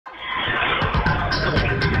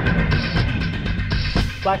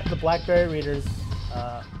the BlackBerry readers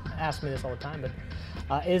ask me this all the time,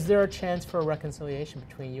 but is there a chance for a reconciliation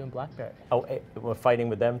between you and BlackBerry? Oh, we're fighting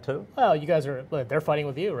with them too? Well, you guys are, they're fighting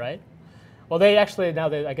with you, right? Well, they actually, now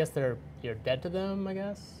I guess you're dead to them, I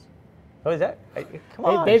guess? Oh, is that? Come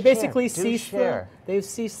on, They've basically share. they've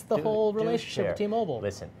ceased the whole relationship with T-Mobile.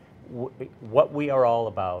 Listen, what we are all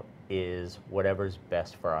about is whatever's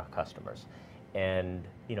best for our customers. And,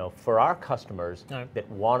 you know, for our customers that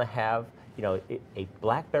want to have, you know, a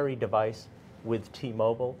BlackBerry device with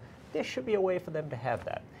T-Mobile, there should be a way for them to have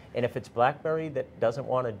that. And if it's BlackBerry that doesn't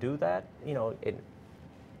want to do that, you know,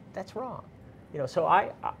 that's wrong. You know, so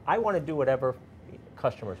I want to do whatever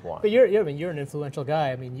customers want. But you're an influential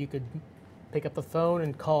guy. I mean, you could pick up the phone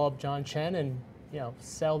and call up John Cheng and, you know,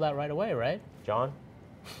 sell that right away, right? John,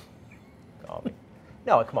 call me.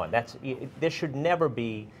 No, come on. There should never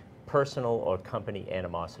be personal or company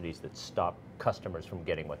animosities that stop customers from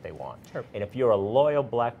getting what they want. Sure. And if you're a loyal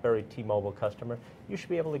BlackBerry T-Mobile customer, you should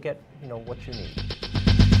be able to get, you know, what you need.